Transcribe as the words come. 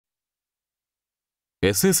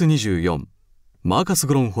SS24 マーカス・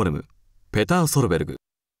グロンホルム、ペター・ソルベルグ。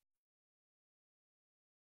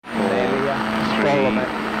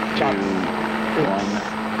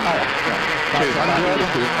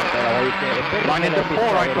Line into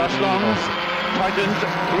 4 right plus longs, tightens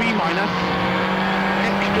 3 minus,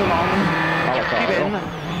 extra long, give in,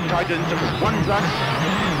 tightens 1 plus,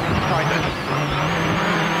 tightens.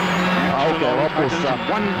 Aukeaa lopussa.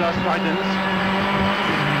 1 plus tightens.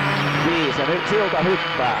 5 ja nyt silta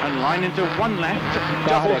hyppää. And line into 1 left,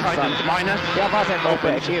 double tightens minus. Ja vasen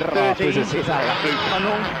nopea kirraa pysy sisällä. Through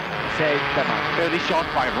tunnel. 7. Early shot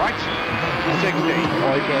by right. 60.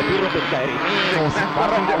 Oikein pirun pitkä eri miinus.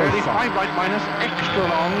 Varo Early alussa. 5 right minus, extra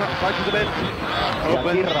long, tightens a bit.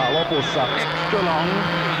 Ja kirraa lopussa. Extra long,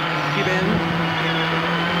 give in.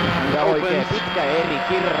 Ja oikein pitkä eri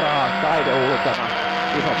kirraa taide ulkona.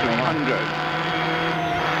 Iso 300.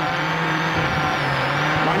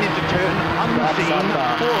 Line into turn, unseen,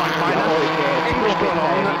 4 right minus, extra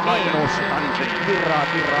long, miinus. unseen. Kirraa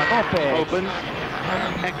nopeeksi. Open,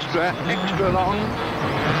 extra long,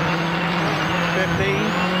 50.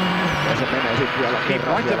 Ja se menee sit vielä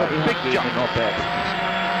kerran Right vielä of a ihan big kiinni jump. nopeeksi.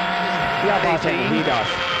 Ja vasen hidas.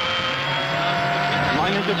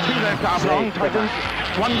 Line into 2 left half long, tightens,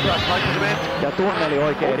 1 plus tightens a bit. Ja tunneli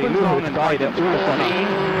oikein eri lyhyt kaide ulkona.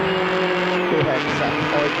 9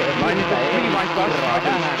 oikein Line into pitkä 3 eri right plus, kirraa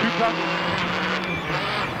tightens, vähän. 2 plus.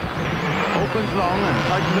 Opens long and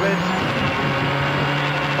tightens a bit.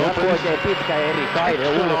 Ja oikein pitkä eri kaide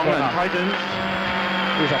Extra long ulkona. and tightens.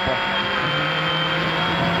 Iso pohja.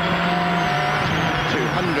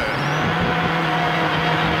 200.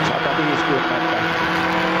 150.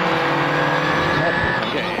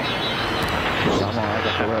 Okay. Sama aika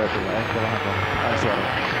tulee kyllä ehkä vähän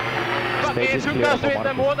suoraan. But it took us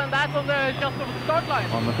with more than that on the just over the start line.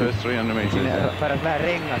 On the first 300 meters. Sinne pääs vähän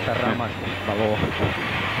rengasta ramasta. Mä luohon.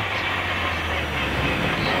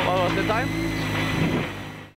 What was the time?